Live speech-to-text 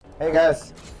Hey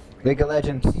guys, League of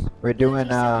Legends. We're doing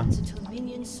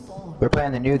we're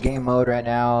playing the new game mode right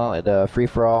now, the free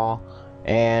for all,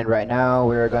 and right now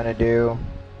we're gonna do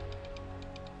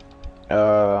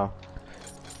all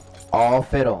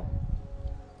fiddle.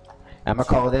 I'm gonna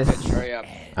call this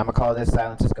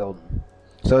Silence is Golden.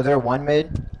 So is there one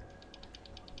mid?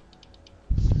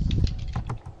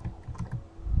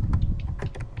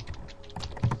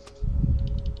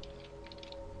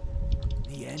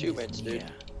 Two mids, dude.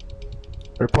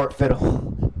 Report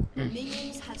fiddle.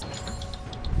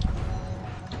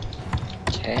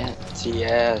 Can't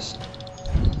yes.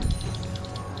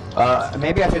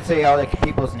 Maybe I should say all the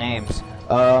people's names.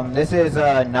 This is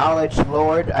Knowledge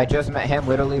Lord. I just met him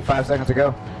literally 5 seconds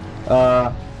ago.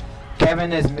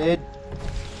 Kevin is mid.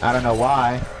 I don't know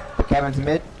why, but Kevin's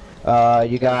mid.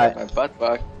 You got my butt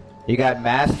bug. You got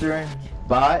Master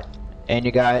Bot, and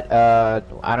you got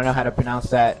I don't know how to pronounce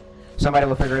that. Somebody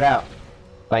will figure it out.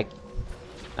 Like,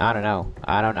 I don't know.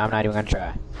 I'm not even gonna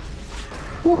try.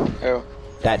 Who?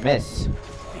 That miss.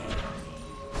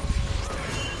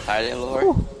 Hiding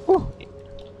Lord.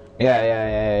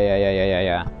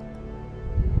 Yeah.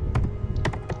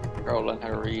 Girl, let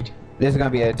her read. This is gonna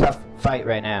be a tough fight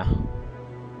right now.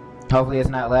 Hopefully it's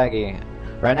not laggy.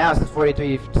 Right now it says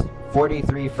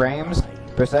 43 frames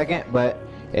per second, but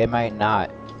it might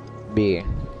not be.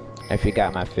 If you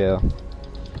got my feel.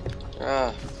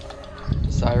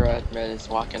 Syra man is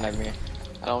walking at me.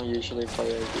 I don't usually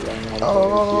play as you.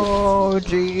 Oh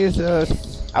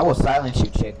Jesus! I will silence you,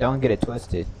 chick. Don't get it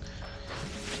twisted.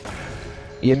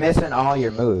 You're missing all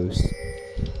your moves.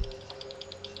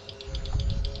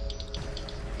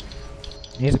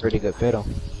 He's a pretty good fiddle.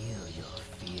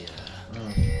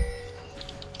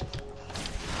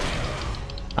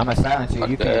 I'm gonna silence you.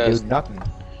 You can't do nothing.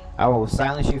 I will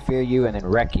silence you, fear you, and then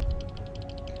wreck you.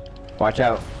 Watch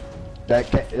out.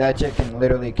 That chick can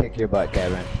literally kick your butt,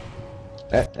 Kevin.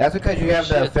 That's because you have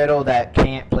the fiddle that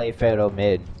can't play fiddle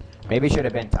mid. Maybe should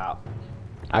have been top.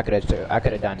 I could have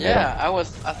done. Yeah, middle.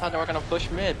 I thought they were gonna push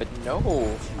mid, but no.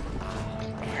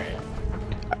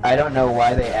 I don't know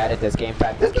why they added this game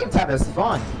type. This game type is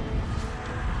fun.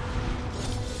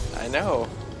 I know.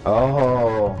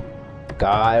 Oh,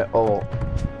 God, ult.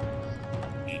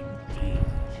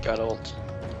 Got ult.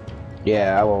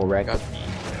 Yeah, I will wreck.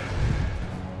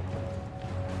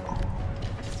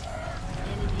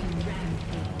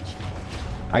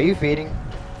 Are you feeding?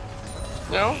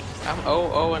 No, I'm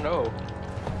 0-0-0.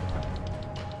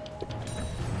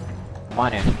 Come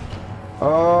on in.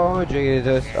 Oh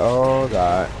Jesus! Oh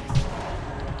God!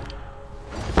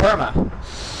 Perma.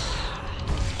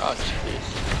 Oh jeez!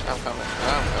 I'm coming.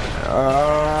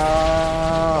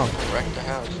 Oh! Wreck the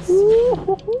house.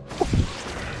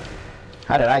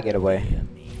 How did I get away?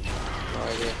 No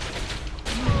idea.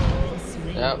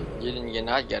 Yep, you didn't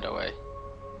not get away.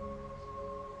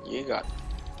 You got.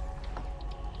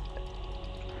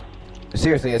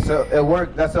 Seriously, it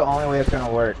worked. That's the only way it's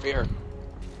gonna work. Fear.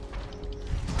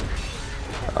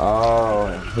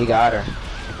 Oh, he got her.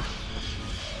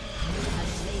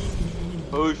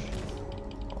 Push.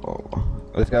 Oh,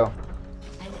 let's go.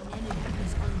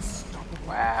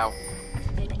 Wow.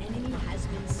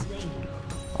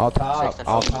 All top.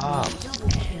 All top.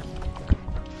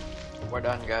 We're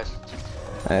done, guys.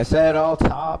 I said all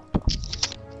top.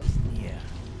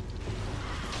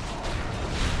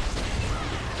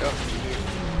 Go.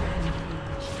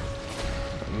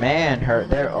 Man,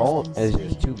 their ult is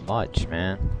just too much,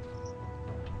 man.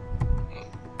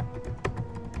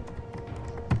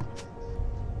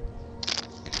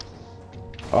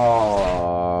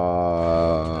 Oh,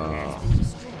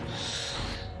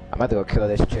 I'm about to go kill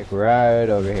this chick right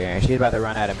over here, and she's about to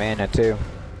run out of mana too.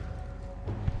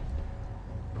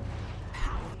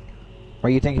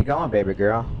 Where you think you're going, baby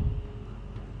girl?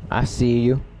 I see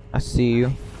you. I see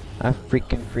you. I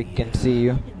freaking see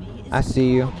you. I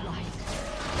see you.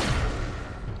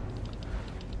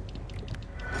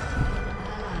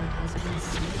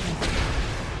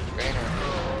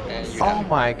 Oh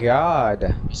my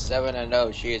God.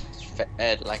 7-0. She is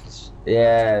fed like.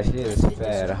 Yeah, she is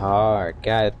fed hard.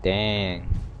 God dang.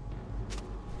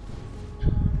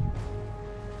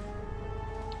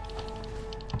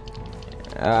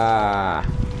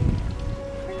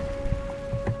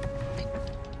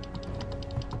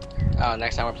 Oh,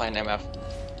 next time we're playing MF.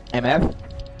 MF?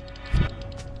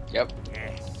 Yep.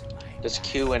 Just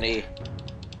Q and E.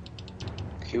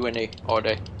 Q and E all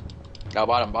day. Go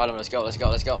bottom. Let's go. Let's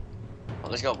go.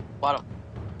 Bottom.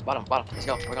 Let's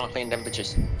go. We're gonna clean them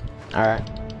bitches. All right.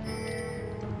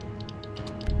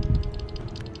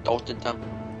 Ulted them.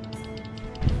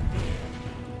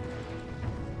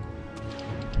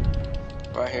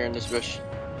 Right here in this bush.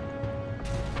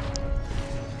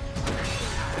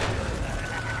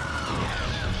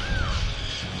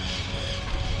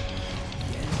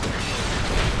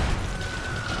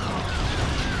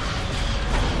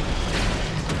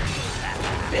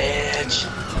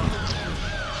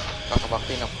 bitch. Talk about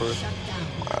cleanup crew.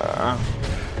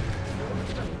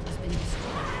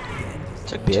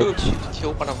 Took two Bitch. to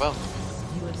kill one of them.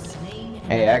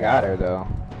 Hey, I got her though.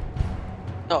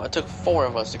 No, it took 4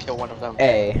 of us to kill one of them.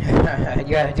 Hey,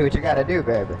 you gotta do what you gotta do,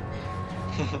 baby.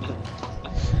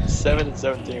 7 and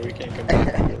 17, we can't compete.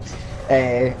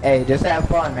 Hey, just have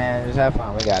fun, man. Just have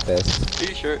fun. We got this.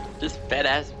 Pretty sure this fat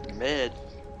ass mid.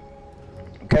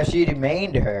 Cause she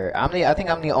mained her. I think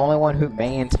I'm the only one who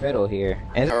mains fiddle here.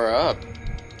 And Her up.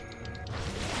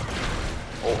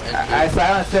 Oh, and I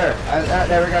silenced her.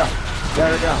 There we go.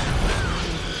 There we go.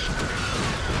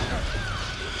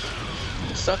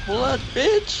 suck blood,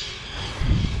 bitch.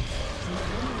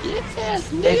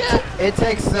 Yes, nigga. It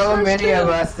takes so many of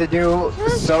us to do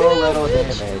so little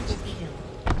damage.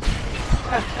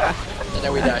 And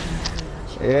then we die.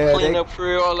 Yeah, Clean up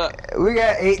for all that. we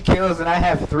got 8 kills and I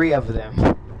have 3 of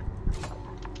them.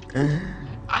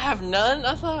 I have none,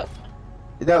 I thought.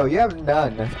 No, you have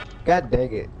none. God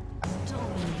dang it.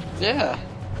 Yeah.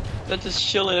 They're just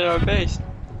chilling in our base.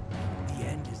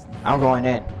 I'm going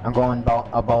in. I'm going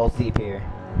balls deep here.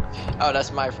 Oh,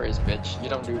 that's my phrase, bitch. You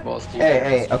don't do balls deep.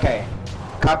 Hey, okay.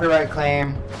 Copyright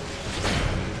claim.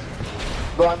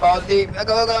 Going balls deep.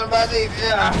 Going balls deep.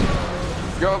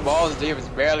 Yeah. Your balls deep is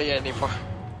barely anymore.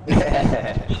 You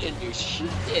didn't do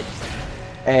shit.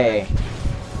 Hey.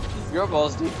 Your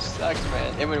balls deep sucks,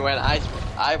 man. Even when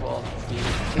eyeballs deep.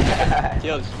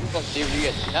 Kills you balls deep, you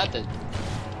get nothing.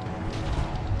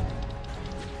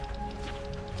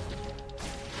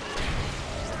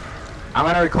 I'm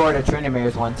gonna record a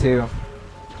Trinimir's one too.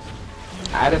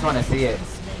 I just want to see it.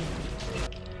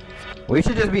 We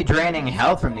should just be draining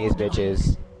health from these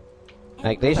bitches.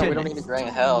 Like they should. We don't need to drain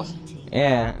health.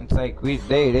 Yeah, it's like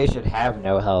they should have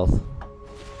no health.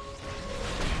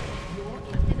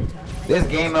 This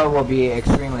game mode will be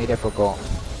extremely difficult.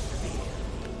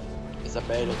 It's a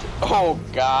beta. Oh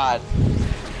god.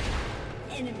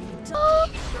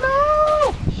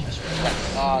 No!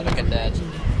 Oh, look at that.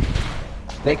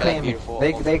 They clean me.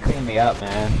 They clean me up,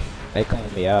 man. They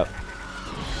clean me up.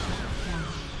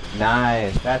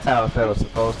 Nice. That's how it feels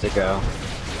supposed to go.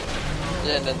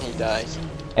 Yeah, and then he dies.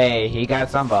 Hey, he got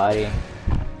somebody.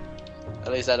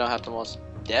 At least I don't have the most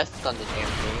deaths on the damn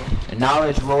team.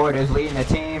 Knowledge Lord is leading the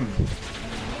team.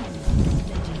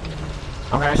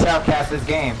 I'm gonna shoutcast this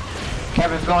game.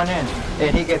 Kevin's going in,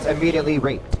 and he gets immediately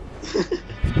raped.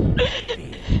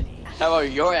 How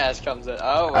about your ass comes in?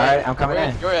 Oh, alright, I'm coming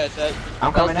in. Your ass at?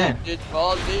 I'm coming in.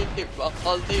 Balls deep,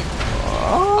 balls deep.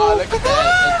 Oh, Look at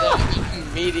that. And then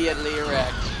immediately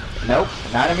wrecked. Nope,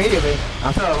 not immediately.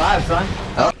 I'm still alive, son.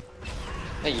 Oh.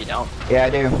 No, you don't. Yeah, I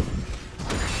do.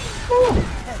 Woo.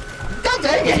 God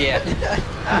dang it! Yeah.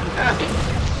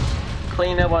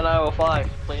 Clean up on aisle 5.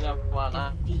 Clean up on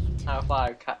aisle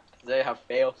 5. They have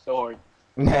failed sword.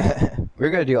 We're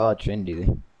gonna do all Trinity.